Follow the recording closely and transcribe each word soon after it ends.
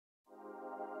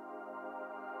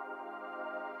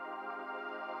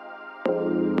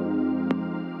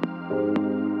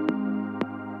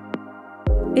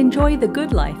Enjoy the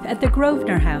good life at the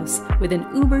Grovenor House with an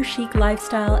uber-chic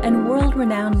lifestyle and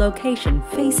world-renowned location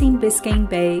facing Biscayne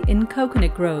Bay in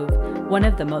Coconut Grove, one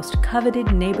of the most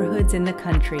coveted neighborhoods in the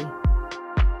country.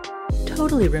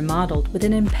 Totally remodeled with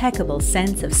an impeccable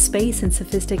sense of space and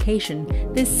sophistication,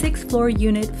 this 6th-floor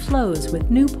unit flows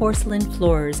with new porcelain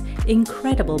floors,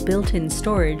 incredible built-in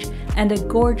storage, and a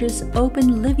gorgeous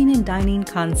open living and dining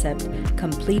concept,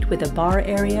 complete with a bar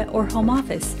area or home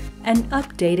office, an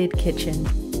updated kitchen.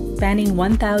 Spanning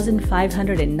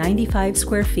 1,595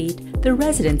 square feet, the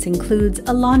residence includes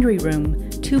a laundry room,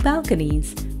 2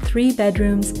 balconies, 3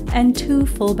 bedrooms, and 2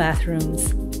 full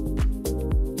bathrooms.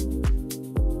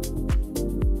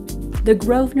 The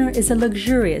Grovenor is a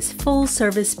luxurious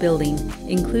full-service building,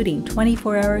 including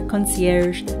 24-hour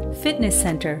concierge, fitness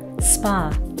center, spa,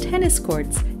 tennis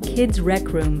courts, kids'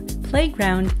 rec room,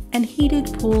 playground, and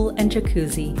heated pool and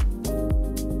jacuzzi.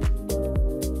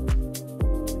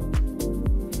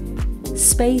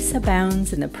 Space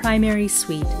abounds in the primary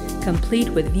suite, complete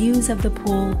with views of the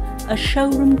pool, a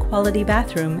showroom quality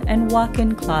bathroom, and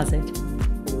walk-in closet.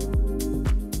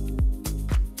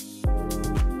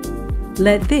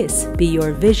 Let this be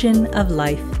your vision of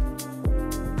life.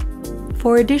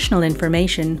 For additional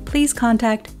information, please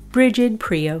contact Bridget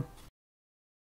Prio.